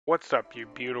What's up, you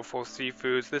beautiful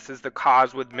seafoods? This is the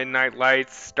Cause with Midnight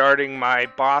Lights, starting my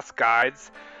boss guides.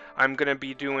 I'm going to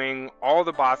be doing all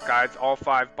the boss guides, all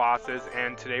 5 bosses,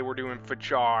 and today we're doing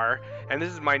Fajar. And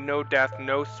this is my no death,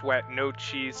 no sweat, no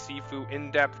cheese Sifu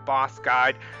in-depth boss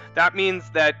guide. That means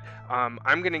that I'm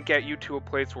going to get you to a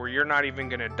place where you're not even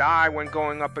going to die when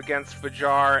going up against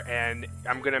Fajar, and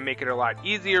I'm going to make it a lot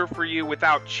easier for you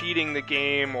without cheating the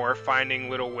game or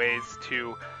finding little ways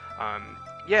to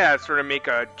yeah, sort of make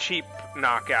a cheap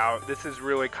knockout. This is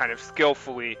really kind of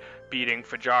skillfully beating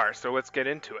Fajar, so let's get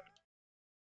into it.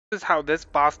 This is how this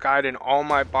boss guide and all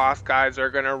my boss guides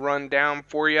are going to run down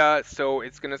for you. So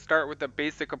it's going to start with a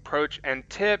basic approach and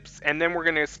tips, and then we're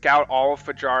going to scout all of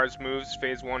Fajar's moves,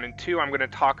 phase 1 and 2. I'm going to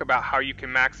talk about how you can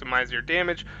maximize your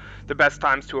damage, the best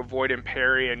times to avoid and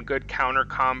parry, and good counter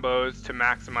combos to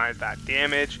maximize that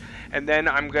damage. And then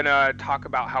I'm going to talk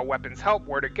about how weapons help,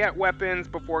 where to get weapons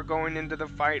before going into the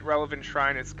fight, relevant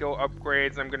shrine and skill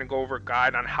upgrades. I'm going to go over a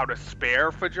guide on how to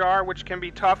spare Fajar, which can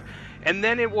be tough. And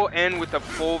then it will end with a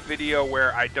full video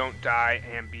where I don't die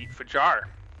and beat Fajar.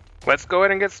 Let's go ahead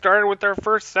and get started with our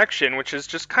first section, which is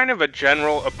just kind of a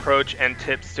general approach and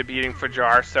tips to beating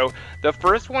Fajar. So the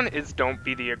first one is don't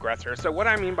be the aggressor. So what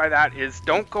I mean by that is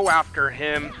don't go after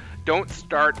him. Don't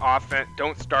start offensive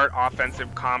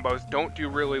combos. Don't do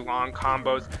really long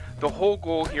combos. The whole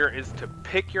goal here is to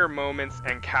pick your moments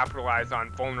and capitalize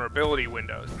on vulnerability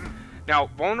windows. Now,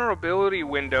 vulnerability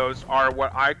windows are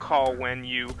what I call when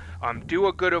you do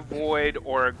a good avoid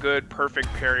or a good perfect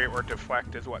parry or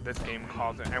deflect is what this game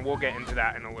calls it, and we'll get into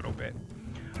that in a little bit.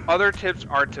 Other tips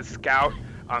are to scout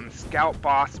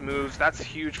boss moves. That's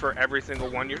huge for every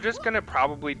single one. You're just going to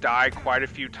probably die quite a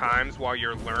few times while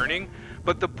you're learning,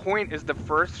 but the point is the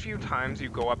first few times you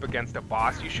go up against a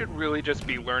boss, you should really just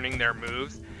be learning their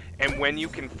moves, and when you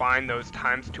can find those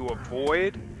times to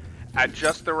avoid at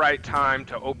just the right time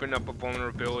to open up a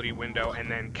vulnerability window and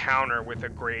then counter with a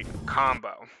great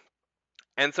combo.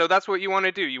 And so that's what you want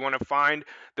to do. You want to find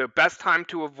the best time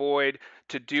to avoid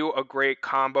to do a great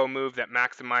combo move that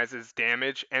maximizes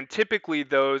damage. And typically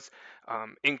those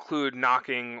include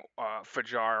knocking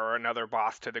Fajar or another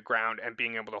boss to the ground and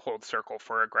being able to hold circle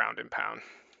for a ground and pound.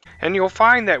 And you'll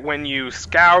find that when you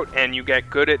scout and you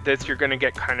get good at this, you're going to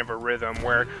get kind of a rhythm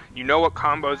where you know what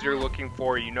combos you're looking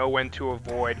for, you know when to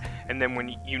avoid, and then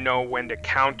when you know when to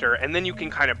counter, and then you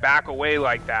can kind of back away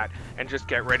like that and just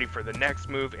get ready for the next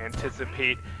move,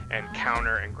 anticipate, and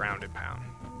counter and ground and pound.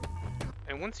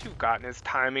 And once you've gotten his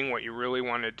timing, what you really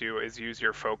want to do is use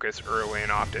your focus early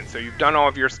and often. So you've done all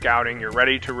of your scouting, you're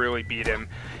ready to really beat him,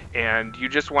 and you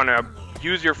just want to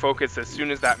use your focus as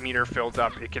soon as that meter fills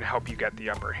up. It can help you get the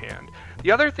upper hand.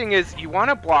 The other thing is you want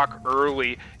to block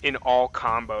early in all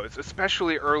combos,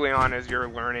 especially early on as you're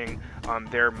learning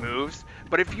their moves.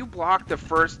 But if you block the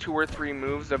first 2 or 3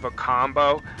 moves of a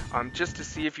combo just to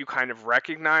see if you kind of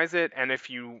recognize it, and if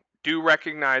you do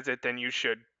recognize it, then you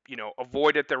should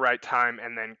avoid at the right time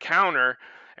and then counter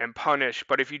and punish.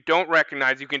 But if you don't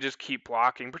recognize, you can just keep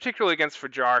blocking, particularly against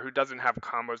Fajar, who doesn't have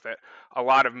combos that a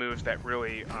lot of moves that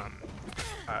really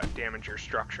damage your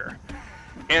structure.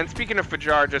 And speaking of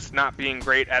Fajar just not being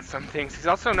great at some things, he's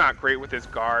also not great with his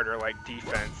guard or like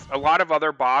defense. A lot of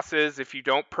other bosses, if you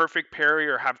don't perfect parry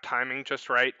or have timing just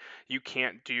right, you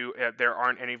can't do, there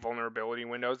aren't any vulnerability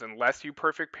windows unless you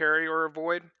perfect parry or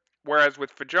avoid. Whereas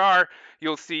with Fajar,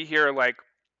 you'll see here like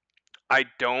I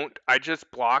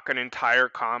just block an entire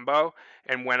combo,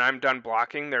 and when I'm done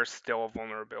blocking, there's still a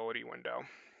vulnerability window.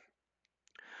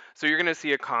 So you're going to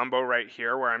see a combo right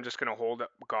here where I'm just going to hold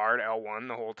guard L1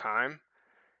 the whole time,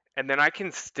 and then I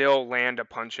can still land a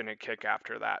punch and a kick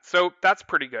after that. So that's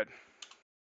pretty good.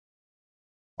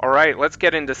 All right, let's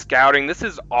get into scouting. This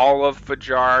is all of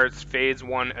Fajar's phase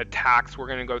 1 attacks. We're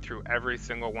going to go through every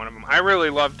single one of them. I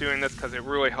really love doing this because it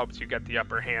really helps you get the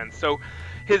upper hand. So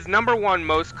his number 1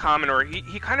 most common, or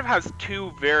he kind of has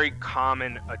 2 very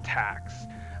common attacks,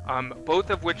 both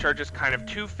of which are just kind of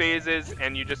 2 phases,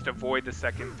 and you just avoid the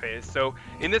second phase. So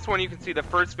in this one, you can see the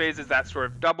first phase is that sort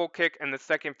of double kick, and the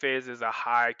second phase is a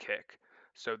high kick.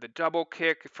 So the double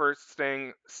kick, first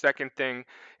thing, second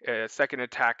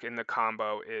attack in the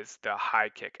combo is the high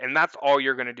kick. And that's all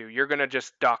you're going to do. You're going to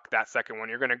just duck that second one.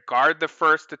 You're going to guard the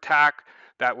first attack,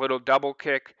 that little double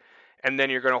kick, and then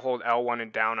you're going to hold L1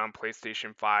 and down on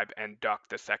PlayStation 5 and duck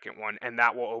the second one, and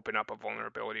that will open up a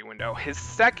vulnerability window. His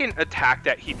second attack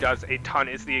that he does a ton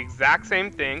is the exact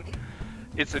same thing.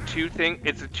 It's a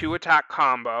 2 attack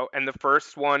combo, and the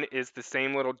first one is the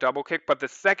same little double kick, but the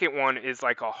second one is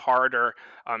like a harder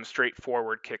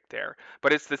straightforward kick there.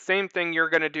 But it's the same thing you're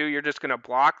going to do. You're just going to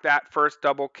block that first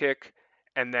double kick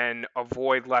and then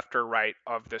avoid left or right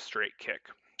of the straight kick.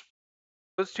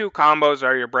 Those two combos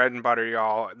are your bread and butter,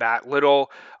 y'all. That little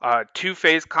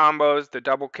two-phase combos, the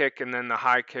double kick and then the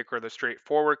high kick or the straight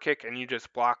forward kick, and you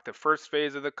just block the first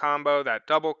phase of the combo, that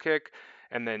double kick,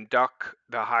 and then duck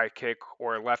the high kick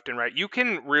or left and right. You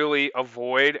can really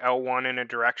avoid L1 in a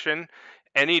direction,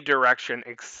 any direction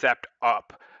except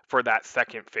up for that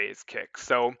second phase kick.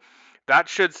 So that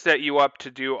should set you up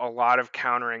to do a lot of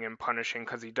countering and punishing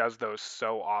because he does those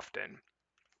so often.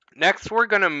 Next, we're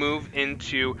going to move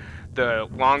into the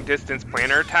long distance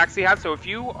planter attacks he has. So if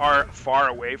you are far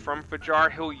away from Fajar,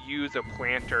 he'll use a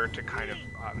planter to kind of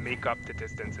make up the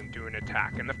distance and do an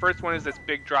attack. And the first one is this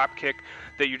big drop kick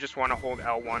that you just want to hold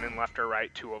L1 and left or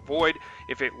right to avoid.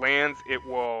 If it lands, it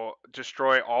will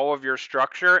destroy all of your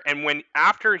structure. And when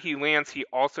after he lands, he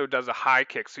also does a high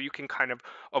kick. So you can kind of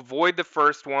avoid the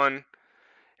first one,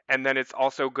 and then it's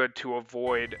also good to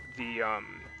avoid the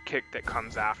kick that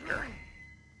comes after,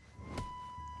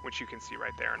 which you can see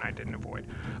right there, and I didn't avoid.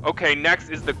 Okay, next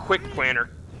is the quick planter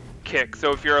kick.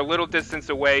 So if you're a little distance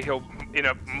away, he'll, in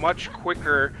a much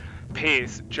quicker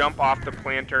pace, jump off the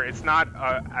planter. It's not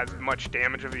as much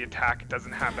damage of the attack. It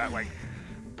doesn't have that like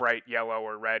bright yellow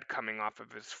or red coming off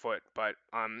of his foot. But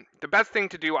the best thing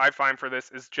to do, I find, for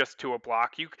this is just to a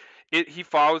block. He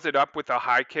follows it up with a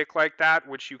high kick like that,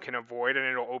 which you can avoid, and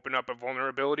it'll open up a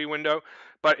vulnerability window.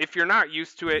 But if you're not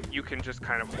used to it, you can just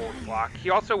kind of hold block. He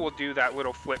also will do that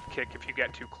little flip kick if you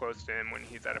get too close to him when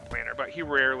he's at a planter, but he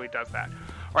rarely does that.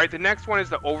 All right, the next one is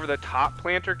the over-the-top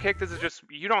planter kick. This is just,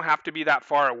 you don't have to be that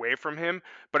far away from him,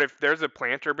 but if there's a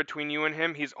planter between you and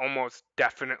him, he's almost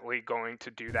definitely going to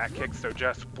do that kick. So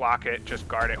just block it, just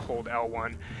guard it, hold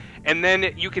L1. And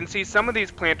then you can see some of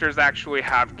these planters actually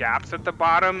have gaps at the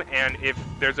bottom, and if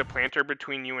there's a planter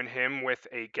between you and him with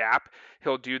a gap,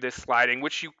 he'll do this sliding,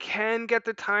 which you can get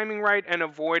the timing right and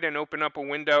avoid and open up a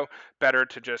window. Better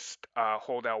to just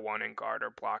hold L1 and guard or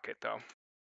block it though.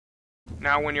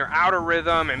 Now when you're out of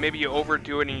rhythm and maybe you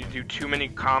overdo it and you do too many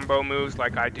combo moves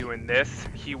like I do in this,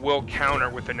 he will counter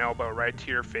with an elbow right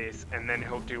to your face, and then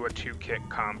he'll do a two-kick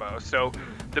combo. So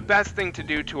the best thing to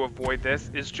do to avoid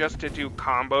this is just to do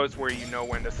combos where you know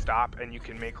when to stop and you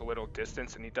can make a little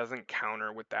distance and he doesn't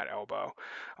counter with that elbow.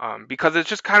 Because it's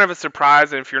just kind of a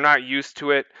surprise, and if you're not used to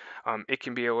it, it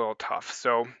can be a little tough.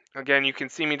 So again, you can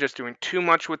see me just doing too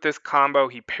much with this combo.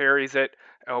 He parries it,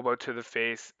 elbow to the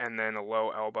face, and then a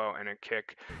low elbow and a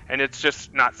kick, and it's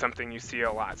just not something you see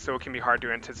a lot, so it can be hard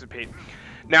to anticipate.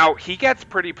 Now he gets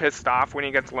pretty pissed off when he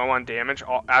gets low on damage.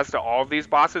 As to all of these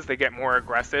bosses, they get more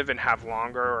aggressive and have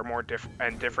longer or more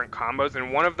different combos,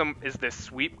 and one of them is this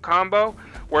sweep combo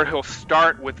where he'll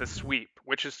start with a sweep,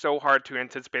 which is so hard to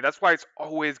anticipate. That's why it's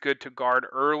always good to guard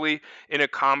early in a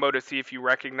combo to see if you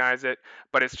recognize it,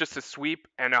 but it's just a sweep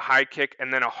and a high kick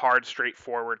and then a hard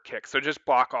straightforward kick, so just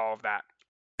block all of that.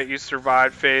 You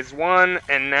survived phase 1,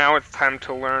 and now it's time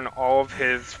to learn all of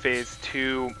his phase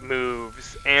 2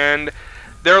 moves. And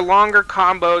they're longer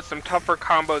combos, some tougher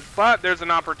combos, but there's an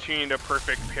opportunity to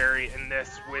perfect parry in this,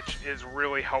 which is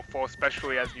really helpful,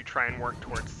 especially as you try and work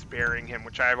towards sparing him,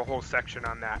 which I have a whole section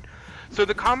on that. So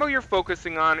the combo you're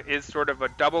focusing on is sort of a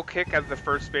double kick as the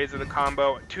first phase of the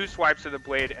combo, 2 swipes of the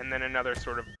blade, and then another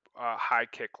sort of high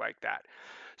kick like that.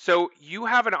 So you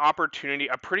have an opportunity,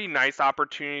 a pretty nice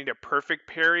opportunity to perfect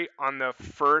parry on the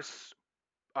first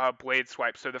blade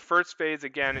swipe. So the first phase,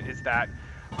 again, is that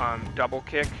double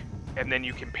kick, and then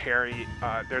you can parry.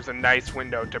 There's a nice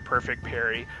window to perfect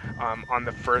parry on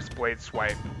the first blade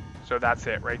swipe. So that's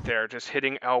it right there, just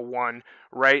hitting L1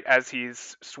 right as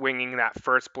he's swinging that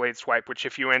first blade swipe, which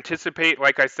if you anticipate,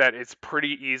 like I said, it's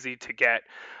pretty easy to get.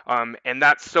 And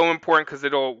that's so important because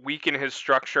it'll weaken his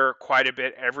structure quite a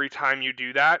bit every time you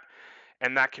do that,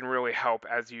 and that can really help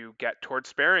as you get towards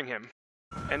sparing him.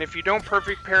 And if you don't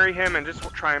perfect parry him and just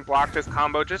try and block this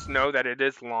combo, just know that it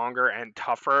is longer and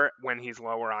tougher when he's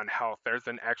lower on health. There's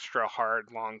an extra hard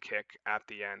long kick at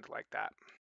the end like that.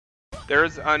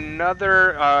 There's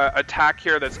another attack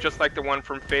here that's just like the one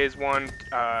from phase 1.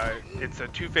 It's a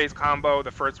 2-phase combo.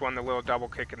 The first one, the little double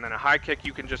kick, and then a high kick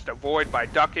you can just avoid by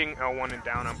ducking L1 and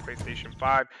down on PlayStation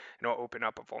 5, and it'll open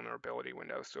up a vulnerability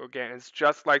window. So again, it's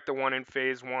just like the one in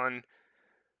phase 1.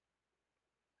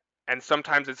 And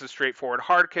sometimes it's a straightforward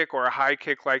hard kick or a high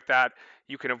kick like that.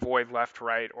 You can avoid left,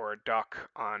 right, or a duck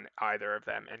on either of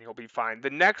them, and you'll be fine. The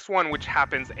next one, which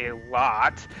happens a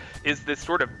lot, is this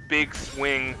sort of big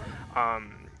swing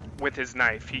with his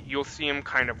knife. You'll see him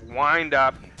kind of wind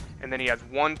up, and then he has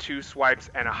 1-2 swipes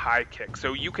and a high kick.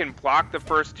 So you can block the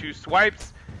first 2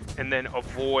 swipes and then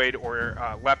avoid or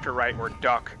left or right or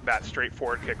duck that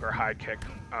straightforward kick or high kick,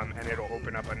 and it'll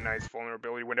open up a nice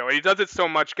vulnerability window. And he does it so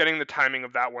much, getting the timing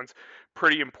of that one's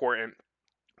pretty important.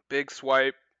 Big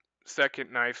swipe,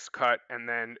 second knife's cut, and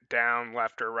then down,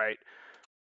 left, or right.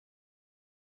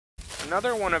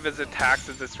 Another one of his attacks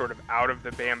is this sort of out of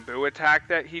the bamboo attack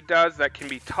that he does that can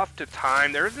be tough to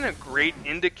time. There isn't a great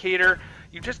indicator.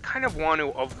 You just kind of want to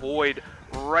avoid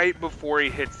right before he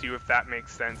hits you, if that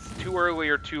makes sense. Too early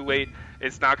or too late,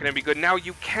 it's not going to be good. Now,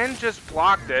 you can just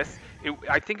block this.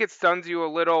 I think it stuns you a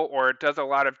little, or it does a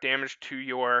lot of damage to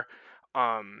your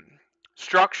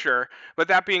structure. But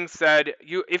that being said,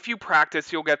 if you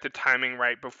practice, you'll get the timing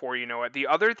right before you know it. The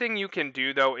other thing you can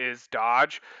do, though, is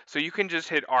dodge. So you can just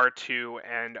hit R2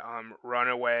 and run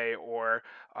away or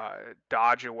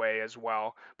dodge away as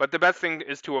well. But the best thing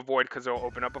is to avoid, because it'll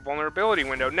open up a vulnerability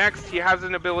window. Next, he has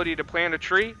an ability to plant a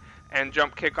tree and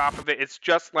jump kick off of it. It's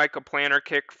just like a planter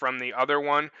kick from the other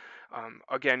one.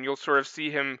 Again, you'll sort of see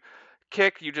him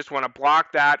kick. You just want to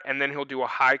block that, and then he'll do a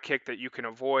high kick that you can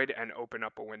avoid and open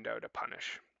up a window to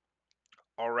punish.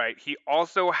 All right, he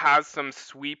also has some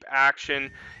sweep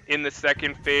action in the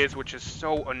second phase, which is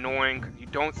so annoying because you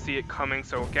don't see it coming.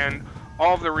 So again,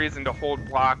 all of the reason to hold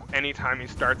block anytime he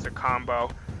starts a combo.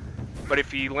 But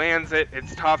if he lands it,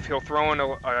 it's tough. He'll throw in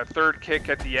a third kick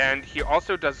at the end. He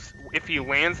also does, if he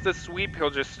lands the sweep, he'll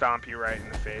just stomp you right in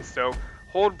the face. So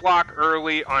hold block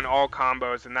early on all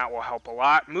combos, and that will help a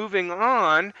lot. Moving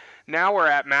on, now we're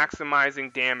at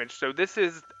maximizing damage. So this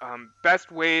is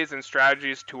best ways and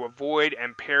strategies to avoid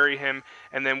and parry him,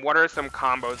 and then what are some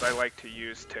combos I like to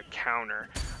use to counter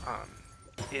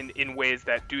in ways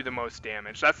that do the most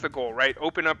damage. That's the goal, right?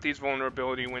 Open up these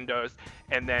vulnerability windows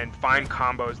and then find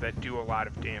combos that do a lot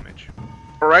of damage.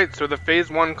 Alright, so the phase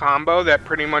 1 combo that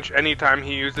pretty much anytime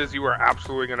he uses, you are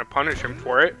absolutely going to punish him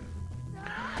for it,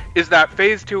 is that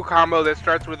phase 2 combo that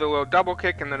starts with a little double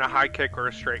kick and then a high kick or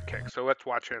a straight kick. So let's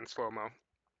watch it in slow-mo.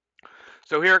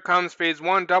 So here it comes, phase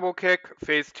 1 double kick,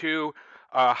 phase 2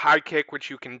 high kick, which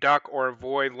you can duck or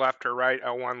avoid left or right,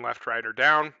 L1 left, right, or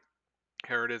down.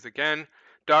 Here it is again,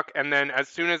 duck, and then as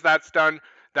soon as that's done,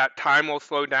 that time will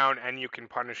slow down and you can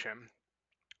punish him.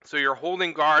 So you're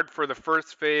holding guard for the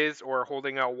first phase or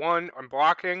holding L1 and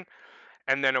blocking,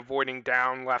 and then avoiding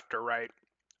down, left, or right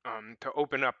to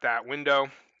open up that window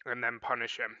and then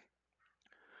punish him.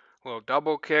 A little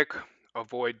double kick,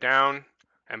 avoid down,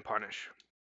 and punish.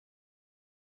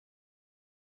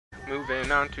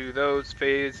 Moving on to those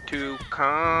phase 2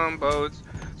 combos.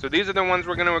 So these are the ones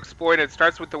we're going to exploit. It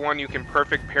starts with the one you can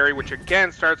perfect parry, which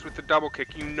again starts with the double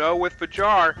kick. You know with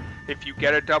Fajar, if you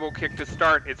get a double kick to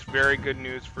start, it's very good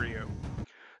news for you.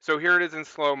 So here it is in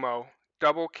slow-mo.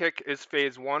 Double kick is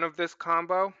phase 1 of this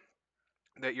combo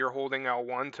that you're holding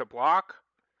L1 to block.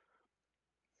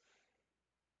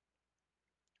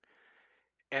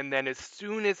 And then as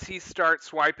soon as he starts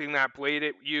swiping that blade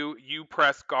at you, you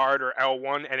press guard or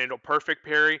L1 and it'll perfect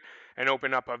parry and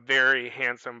open up a very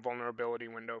handsome vulnerability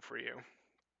window for you.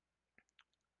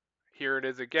 Here it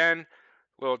is again,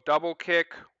 little double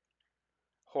kick,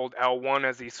 hold L1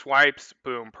 as he swipes,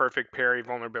 boom, perfect parry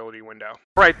vulnerability window.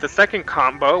 All right, the second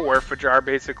combo where Fajar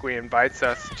basically invites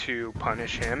us to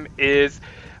punish him is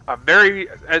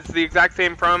it's the exact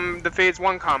same from the phase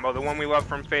 1 combo, the one we love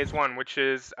from phase 1, which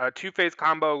is a 2-phase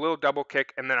combo, a little double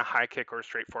kick, and then a high kick or a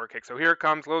straight forward kick. So here it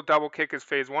comes, little double kick is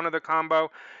phase 1 of the combo,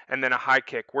 and then a high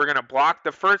kick. We're going to block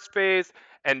the first phase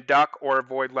and duck or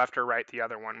avoid left or right the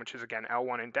other one, which is again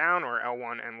L1 and down or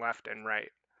L1 and left and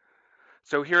right.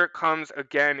 So here it comes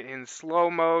again in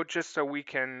slow-mo, just so we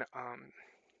can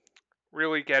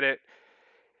really get it.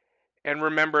 And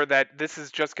remember that this is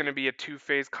just going to be a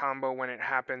 2-phase combo when it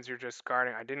happens. You're just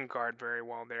guarding. I didn't guard very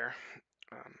well there.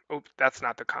 Oops, that's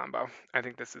not the combo. I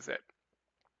think this is it.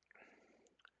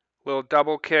 Little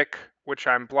double kick, which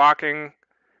I'm blocking,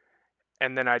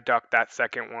 and then I duck that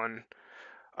second one.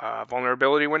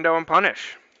 Vulnerability window and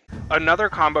punish. Another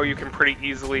combo you can pretty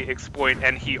easily exploit,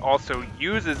 and he also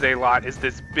uses a lot, is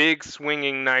this big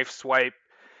swinging knife swipe.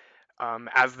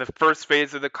 As the first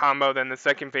phase of the combo, then the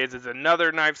second phase is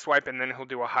another knife swipe, and then he'll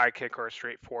do a high kick or a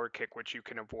straight forward kick, which you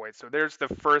can avoid. So there's the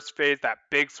first phase, that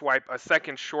big swipe, a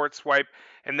second short swipe,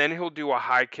 and then he'll do a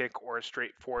high kick or a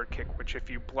straight forward kick, which if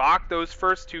you block those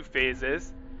first 2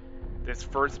 phases, this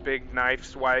first big knife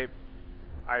swipe,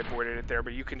 I avoided it there,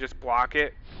 but you can just block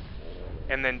it,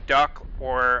 and then duck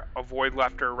or avoid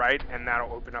left or right, and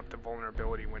that'll open up the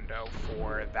vulnerability window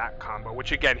for that combo,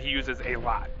 which again, he uses a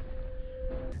lot.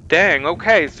 Dang,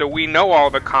 okay, so we know all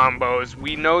the combos.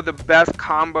 We know the best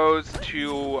combos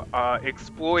to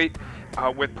exploit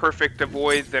with perfect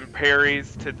avoids and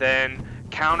parries to then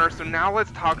counter. So now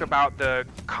let's talk about the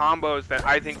combos that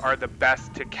I think are the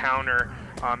best to counter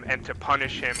and to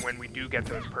punish him when we do get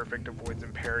those perfect avoids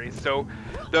and parries. So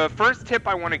the first tip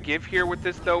I want to give here with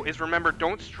this though is remember,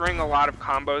 don't string a lot of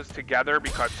combos together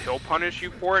because he'll punish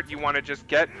you for it. You want to just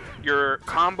get your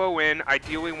combo in,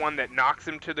 ideally one that knocks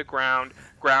him to the ground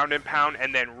and pound,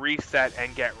 and then reset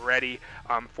and get ready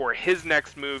for his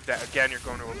next move that again you're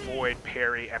going to avoid,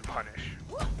 parry, and punish.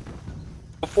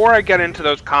 Before I get into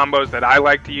those combos that I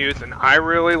like to use and I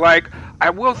really like,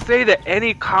 I will say that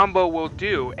any combo will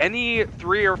do. Any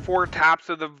 3 or 4 taps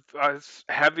of the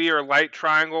heavy or light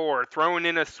triangle, or throwing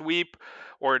in a sweep,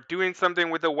 or doing something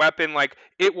with a weapon, like,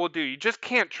 it will do. You just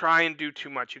can't try and do too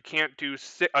much. You can't do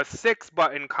a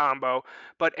 6-button combo,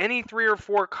 but any 3 or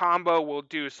 4 combo will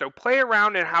do. So play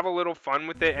around and have a little fun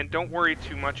with it, and don't worry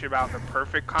too much about the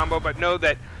perfect combo, but know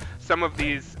that some of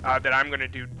these that I'm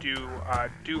going to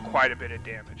do quite a bit of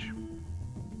damage.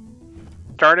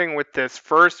 Starting with this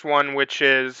first one, which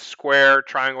is square,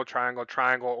 triangle, triangle,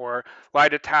 triangle, or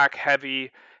light attack,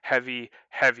 heavy, heavy,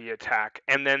 heavy attack.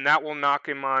 And then that will knock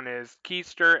him on his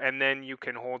keister, and then you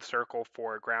can hold circle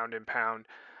for ground and pound.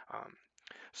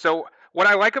 So what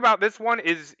I like about this one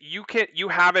is you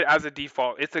have it as a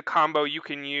default. It's a combo you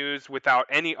can use without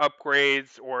any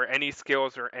upgrades or any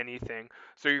skills or anything.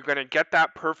 So you're going to get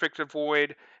that perfect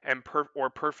avoid and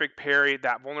perfect parry.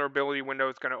 That vulnerability window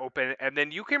is going to open, and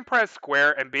then you can press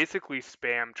square and basically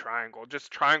spam triangle. Just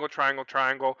triangle, triangle,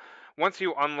 triangle. Once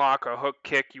you unlock a hook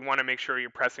kick, you want to make sure you're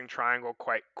pressing triangle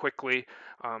quite quickly,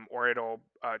 or it'll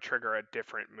trigger a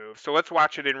different move. So let's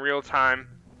watch it in real time.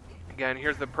 Again,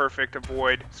 here's the perfect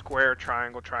avoid, square,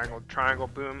 triangle, triangle, triangle,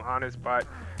 boom, on his butt,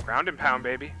 ground and pound,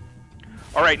 baby.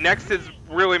 All right, next is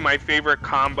really my favorite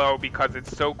combo because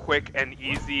it's so quick and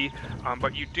easy,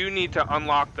 but you do need to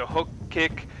unlock the hook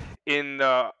kick in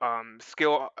the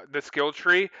skill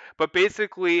tree. But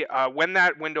basically, when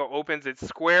that window opens, it's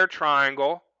square,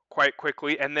 triangle, quite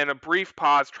quickly, and then a brief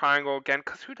pause, triangle again,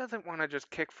 because who doesn't want to just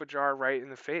kick Fajar right in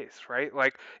the face, right?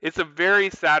 Like, it's a very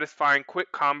satisfying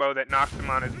quick combo that knocks him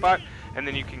on his butt, and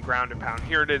then you can ground and pound.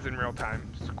 Here it is in real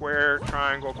time. Square,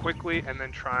 triangle quickly, and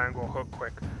then triangle, hook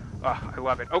quick. I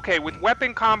love it. Okay, with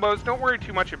weapon combos, don't worry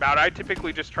too much about it. I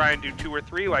typically just try and do 2 or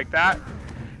 3 like that,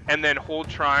 and then hold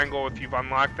triangle if you've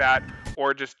unlocked that,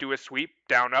 or just do a sweep,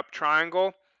 down, up,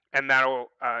 triangle, and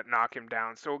that'll knock him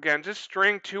down. So again, just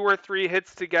string 2 or 3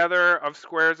 hits together of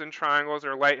squares and triangles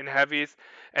or light and heavies,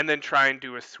 and then try and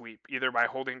do a sweep, either by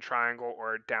holding triangle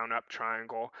or down, up,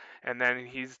 triangle, and then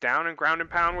he's down and ground and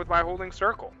pound with by holding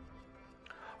circle.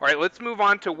 All right, let's move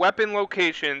on to weapon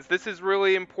locations. This is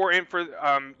really important for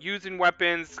using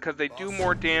weapons because they do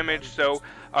more damage. So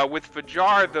with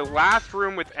Fajar, the last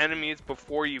room with enemies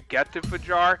before you get to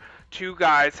Fajar, 2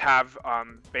 guys have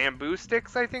bamboo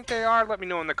sticks, I think they are. Let me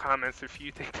know in the comments if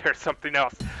you think there's something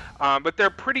else. But they're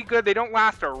pretty good. They don't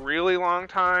last a really long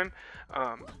time.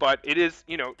 But it is,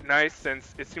 nice,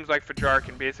 since it seems like Fajar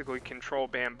can basically control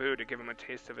bamboo to give him a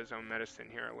taste of his own medicine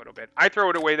here a little bit. I throw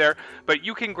it away there, but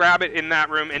you can grab it in that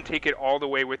room and take it all the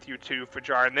way with you to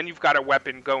Fajar, and then you've got a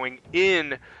weapon going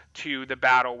in to the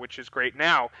battle, which is great.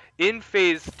 Now, in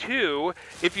phase 2,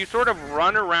 if you sort of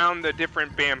run around the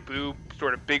different bamboo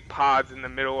sort of big pods in the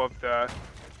middle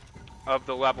of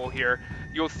the level here,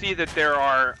 you'll see that there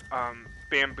are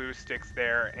bamboo sticks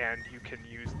there, and you can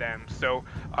use them. So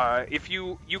if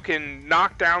you can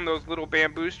knock down those little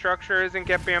bamboo structures and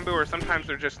get bamboo, or sometimes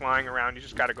they're just lying around, you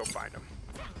just got to go find them.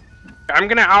 I'm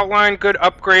going to outline good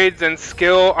upgrades and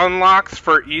skill unlocks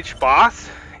for each boss,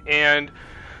 and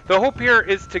the hope here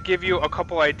is to give you a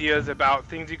couple ideas about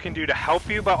things you can do to help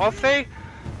you, but I'll say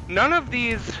none of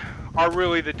these are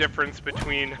really the difference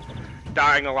between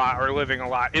dying a lot or living a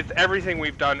lot. It's everything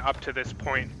we've done up to this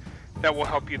point that will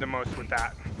help you the most with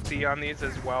that. See on these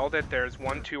as well that there's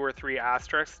 1, 2, or 3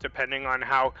 asterisks depending on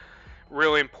how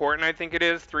really important I think it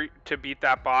is to beat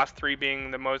that boss, 3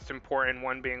 being the most important,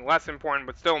 1 being less important,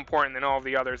 but still important than all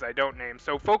the others I don't name.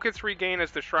 So Focus Regain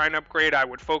is the shrine upgrade. I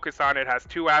would focus on it. It has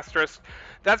 2 asterisks.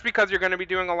 That's because you're going to be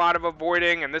doing a lot of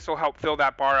avoiding, and this will help fill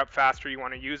that bar up faster. You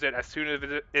want to use it as soon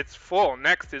as it's full.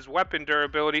 Next is weapon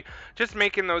durability, just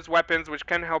making those weapons which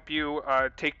can help you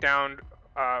take down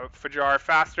Fajar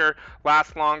faster,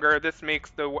 last longer. This makes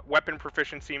the weapon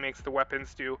proficiency, makes the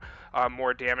weapons do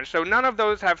more damage. So none of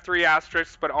those have 3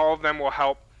 asterisks, but all of them will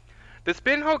help. The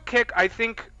spin hook kick, I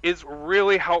think, is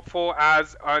really helpful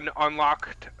as an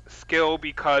unlocked skill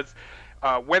because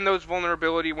when those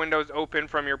vulnerability windows open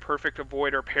from your perfect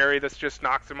avoid or parry, this just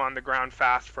knocks them on the ground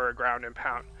fast for a ground and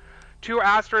pound. 2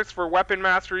 asterisks for weapon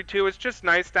mastery too. It's just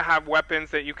nice to have weapons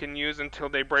that you can use until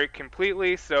they break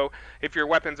completely. So if your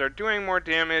weapons are doing more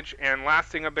damage and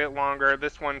lasting a bit longer,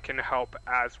 this one can help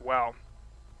as well.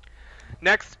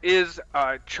 Next is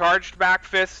charged back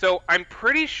fist. So I'm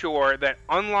pretty sure that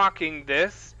unlocking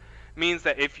this means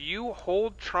that if you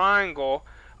hold triangle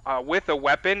with a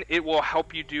weapon, it will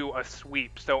help you do a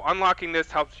sweep. So unlocking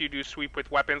this helps you do sweep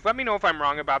with weapons. Let me know if I'm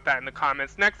wrong about that in the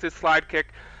comments. Next is slide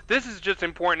kick. This is just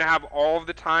important to have all of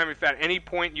the time. If at any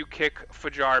point you kick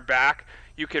Fajar back,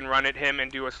 you can run at him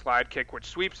and do a slide kick which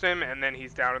sweeps him, and then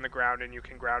he's down on the ground and you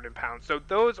can ground and pound. So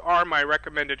those are my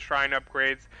recommended shrine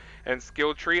upgrades and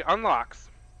skill tree unlocks.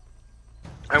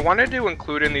 I wanted to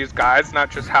include in these guides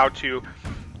not just how to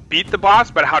beat the boss,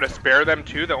 but how to spare them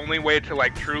too. The only way to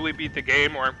like truly beat the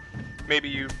game, or maybe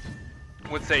you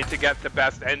would say to get the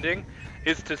best ending,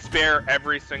 is to spare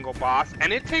every single boss.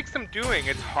 And it takes some doing.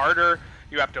 It's harder,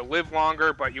 you have to live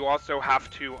longer, but you also have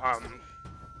to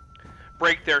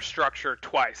break their structure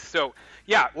twice. So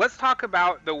yeah, let's talk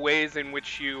about the ways in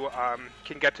which you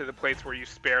can get to the place where you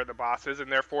spare the bosses and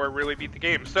therefore really beat the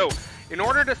game. So in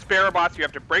order to spare a boss, you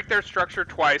have to break their structure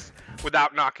twice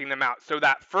without knocking them out. So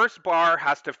that first bar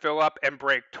has to fill up and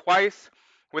break twice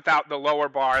without the lower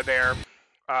bar there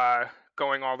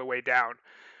going all the way down.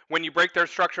 When you break their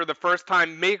structure the first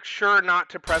time, make sure not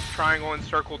to press triangle and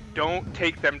circle. Don't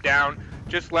take them down.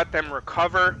 Just let them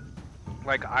recover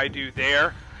like I do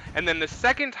there. And then the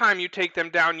second time you take them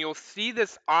down, you'll see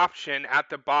this option at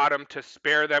the bottom to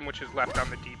spare them, which is left on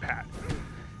the D-pad.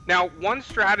 Now, one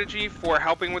strategy for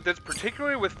helping with this,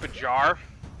 particularly with Fajar,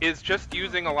 is just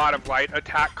using a lot of light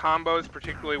attack combos,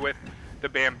 particularly with the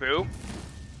bamboo.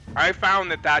 I found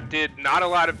that that did not a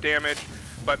lot of damage,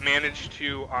 but managed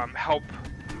to help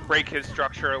break his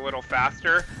structure a little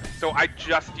faster. So I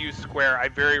just use square. I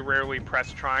very rarely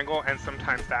press triangle, and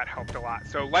sometimes that helped a lot.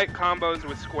 So light combos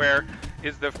with square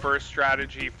is the first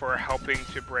strategy for helping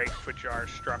to break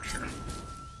Fajar's structure.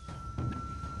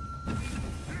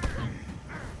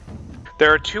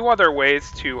 There are two other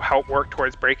ways to help work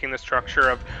towards breaking the structure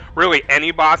of really any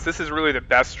boss. This is really the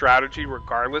best strategy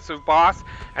regardless of boss,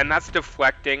 and that's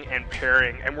deflecting and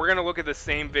parrying. And we're going to look at the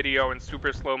same video in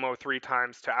super slow-mo 3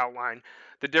 times to outline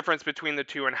the difference between the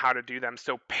two and how to do them.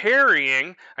 So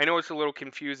parrying, I know it's a little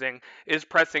confusing, is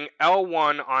pressing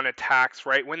L1 on attacks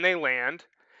right when they land.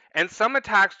 And some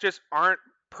attacks just aren't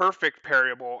perfect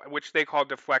parryable, which they call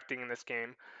deflecting in this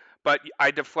game. But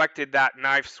I deflected that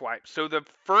knife swipe. So the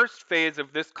first phase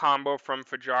of this combo from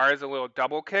Fajar is a little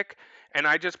double kick, and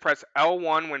I just press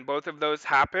L1 when both of those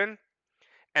happen,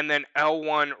 and then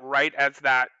L1 right as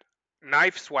that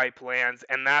knife swipe lands,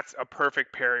 and that's a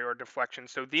perfect parry or deflection.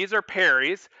 So these are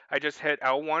parries. I just hit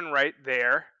L1 right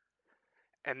there,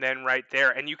 and then right there.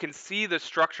 And you can see the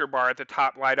structure bar at the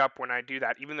top light up when I do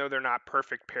that, even though they're not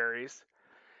perfect parries.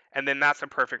 And then that's a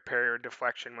perfect parry or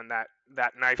deflection when that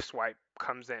knife swipe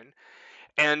comes in.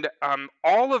 And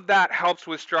all of that helps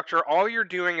with structure. All you're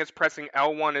doing is pressing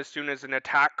L1 as soon as an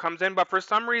attack comes in. But for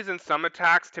some reason, some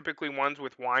attacks, typically ones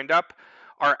with windup,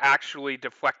 are actually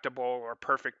deflectable or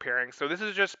perfect parrying. So this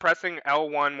is just pressing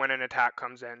L1 when an attack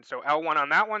comes in. So L1 on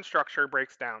that one, structure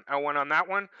breaks down. L1 on that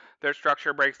one, their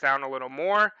structure breaks down a little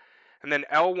more. And then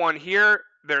L1 here,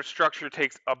 their structure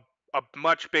takes a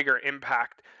much bigger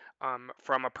impact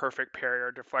from a perfect parry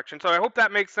or deflection. So I hope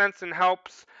that makes sense and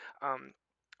helps.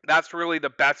 That's really the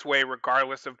best way,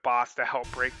 regardless of boss, to help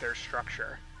break their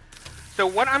structure. So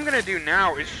what I'm going to do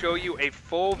now is show you a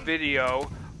full video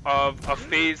of a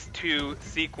phase 2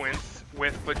 sequence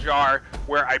with Fajar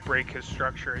where I break his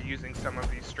structure using some of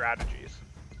these strategies.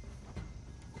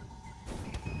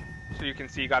 So you can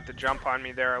see you got the jump on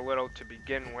me there a little to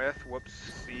begin with.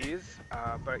 Whoopsies.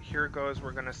 But here goes.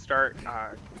 We're going to start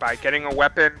by getting a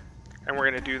weapon, and we're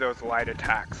going to do those light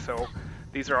attacks. So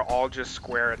these are all just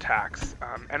square attacks.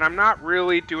 And I'm not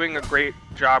really doing a great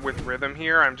job with rhythm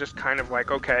here. I'm just kind of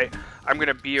like, okay, I'm going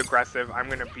to be aggressive. I'm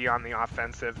going to be on the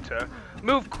offensive to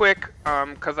move quick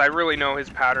because I really know his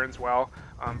patterns well,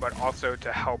 but also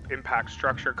to help impact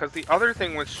structure. Because the other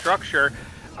thing with structure,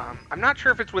 I'm not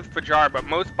sure if it's with Fajar, but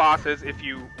most bosses, if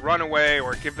you run away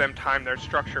or give them time, their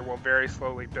structure will very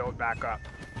slowly build back up,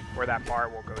 where that bar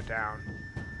will go down.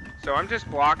 So I'm just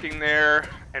blocking there,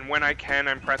 and when I can,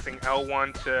 I'm pressing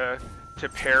L1 to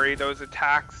parry those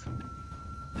attacks.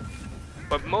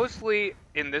 But mostly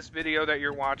in this video that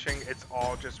you're watching, it's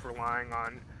all just relying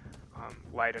on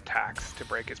light attacks to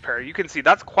break his parry. You can see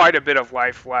that's quite a bit of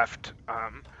life left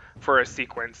for a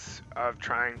sequence of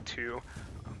trying to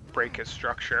break his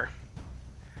structure.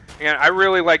 And I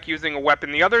really like using a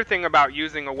weapon. The other thing about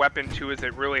using a weapon too is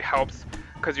it really helps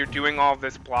because you're doing all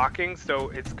this blocking, so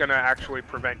it's going to actually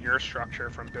prevent your structure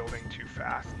from building too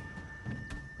fast.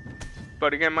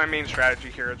 But again, my main strategy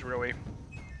here is really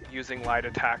using light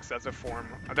attacks as a form.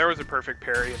 There was a perfect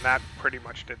parry, and that pretty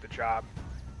much did the job.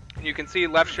 You can see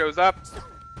left shows up,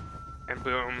 and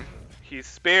boom, he's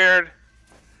spared.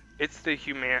 It's the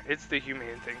humane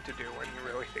thing to do when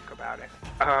you really think about it.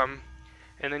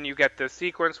 And then you get the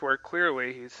sequence where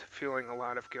clearly he's feeling a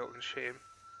lot of guilt and shame.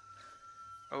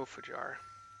 Oh, Fajar,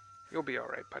 you'll be all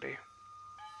right, buddy.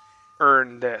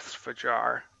 Earn this,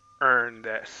 Fajar. Earn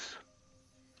this.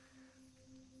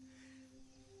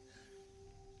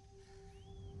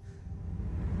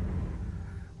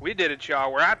 We did it,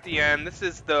 y'all. We're at the end. This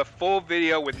is the full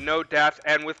video with no deaths,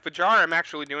 and with Fajar, I'm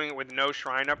actually doing it with no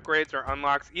shrine upgrades or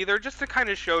unlocks either, just to kind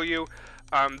of show you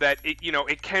that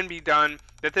it can be done.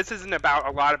 That this isn't about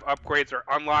a lot of upgrades or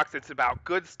unlocks. It's about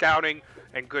good scouting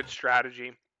and good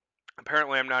strategy.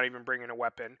 Apparently, I'm not even bringing a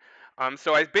weapon.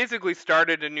 So I basically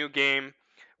started a new game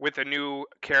with a new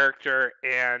character,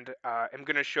 and I'm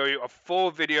going to show you a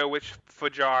full video with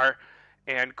Fajar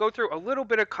and go through a little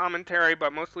bit of commentary,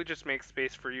 but mostly just make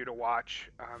space for you to watch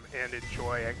and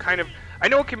enjoy. And kind of, I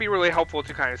know it can be really helpful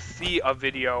to kind of see a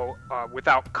video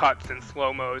without cuts and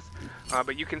slow-mos,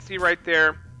 but you can see right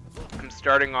there, I'm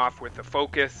starting off with the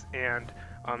focus and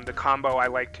the combo I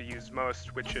like to use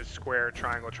most, which is square,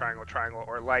 triangle, triangle, triangle,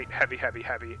 or light, heavy, heavy,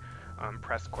 heavy,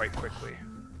 pressed quite quickly.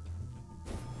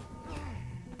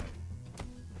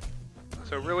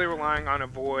 So really relying on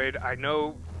avoid. I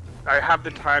know I have the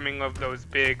timing of those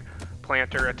big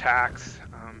planter attacks,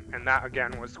 and that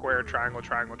again was square, triangle,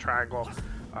 triangle, triangle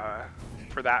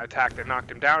for that attack that knocked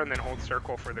him down, and then hold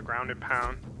circle for the ground and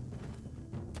pound.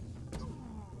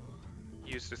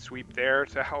 Use the sweep there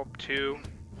to help too.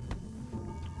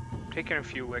 Taking a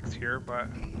few licks here, but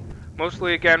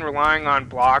mostly again relying on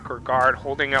block or guard,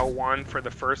 holding L1 for the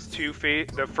first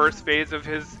phase of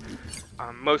his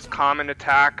most common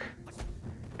attack,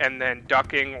 and then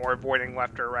ducking or avoiding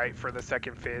left or right for the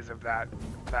second phase of that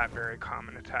very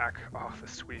common attack. Oh, the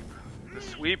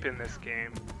sweep in this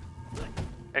game.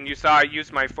 And you saw I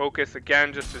used my focus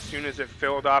again just as soon as it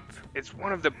filled up. It's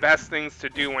one of the best things to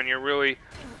do when you're really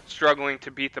struggling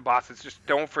to beat the bosses. Just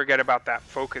don't forget about that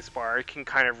focus bar. It can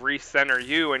kind of recenter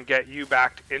you and get you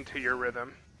back into your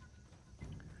rhythm.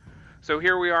 So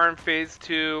here we are in phase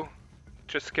 2,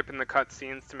 just skipping the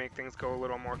cutscenes to make things go a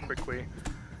little more quickly.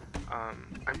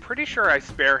 I'm pretty sure I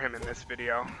spare him in this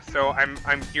video, so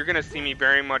you're gonna see me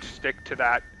very much stick to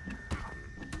that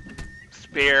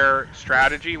spare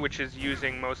strategy, which is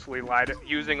using mostly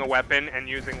using a weapon and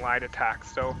using light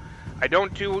attacks. So I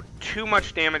don't do too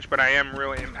much damage, but I am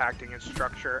really impacting its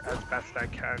structure as best I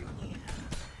can.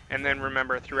 And then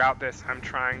remember, throughout this, I'm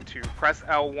trying to press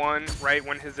L1 right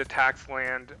when his attacks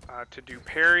land to do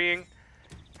parrying,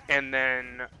 and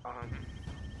then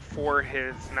for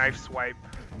his knife swipe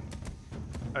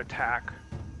attack,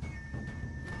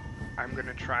 I'm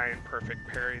gonna try and perfect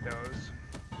parry those.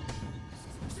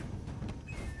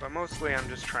 But mostly I'm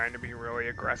just trying to be really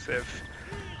aggressive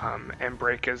and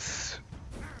break his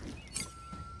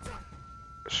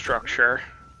structure.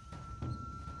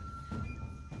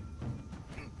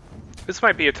 This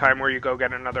might be a time where you go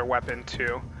get another weapon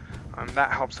too.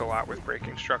 That helps a lot with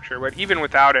breaking structure, but even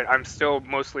without it, I'm still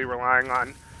mostly relying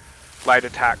on light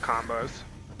attack combos.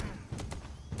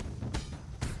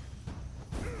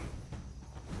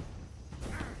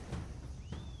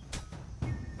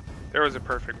 There was a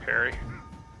perfect parry.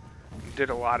 Did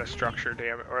a lot of structure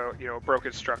damage, or broke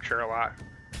his structure a lot.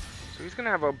 So he's gonna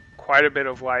have quite a bit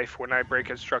of life when I break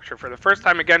his structure for the first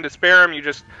time. Again, to spare him, you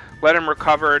just let him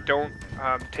recover. Don't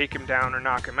take him down or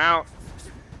knock him out.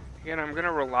 Again, I'm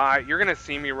gonna rely. You're gonna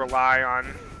see me rely on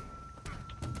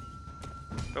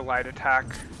the light attack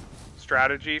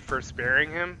strategy for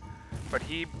sparing him, but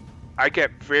I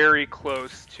get very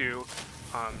close to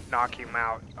knocking him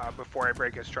out before I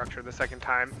break his structure the second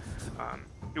time.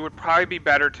 It would probably be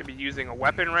better to be using a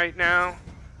weapon right now,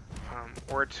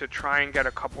 or to try and get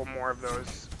a couple more of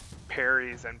those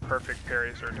parries and perfect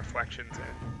parries or deflections in.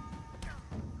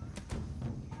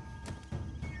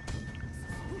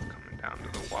 It's coming down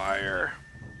to the wire.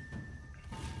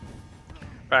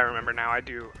 But I remember now, I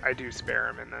do spare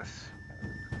him in this.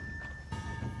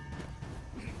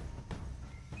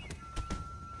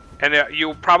 And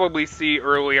you'll probably see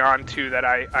early on too that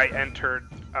I entered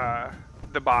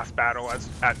the boss battle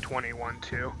at 21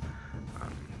 too.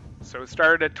 So it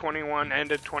started at 21,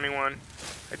 ended 21.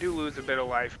 I do lose a bit of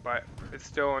life, but it's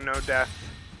still a no death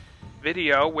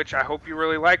video, which I hope you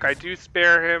really like. I do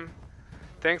spare him.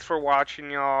 Thanks for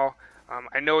watching, y'all.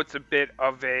 I know it's a bit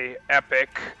of a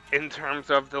epic in terms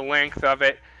of the length of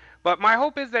it, but my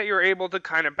hope is that you're able to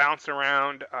kind of bounce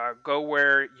around, go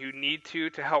where you need to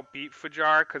help beat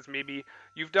Fajar, because maybe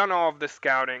you've done all of the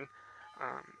scouting,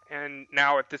 and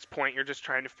now at this point you're just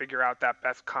trying to figure out that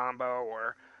best combo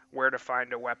or where to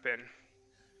find a weapon.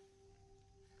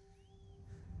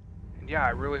 yeah,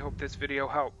 I really hope this video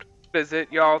helped.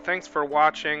 Visit, y'all. Thanks for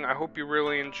watching. I hope you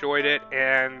really enjoyed it,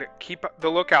 and keep the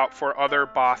lookout for other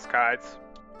boss guides.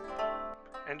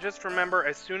 And just remember,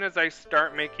 as soon as I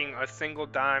start making a single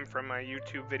dime from my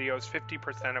YouTube videos,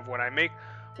 50% of what I make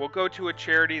will go to a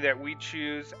charity that we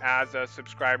choose as a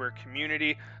subscriber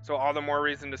community. So all the more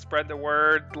reason to spread the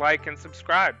word, like, and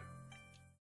subscribe.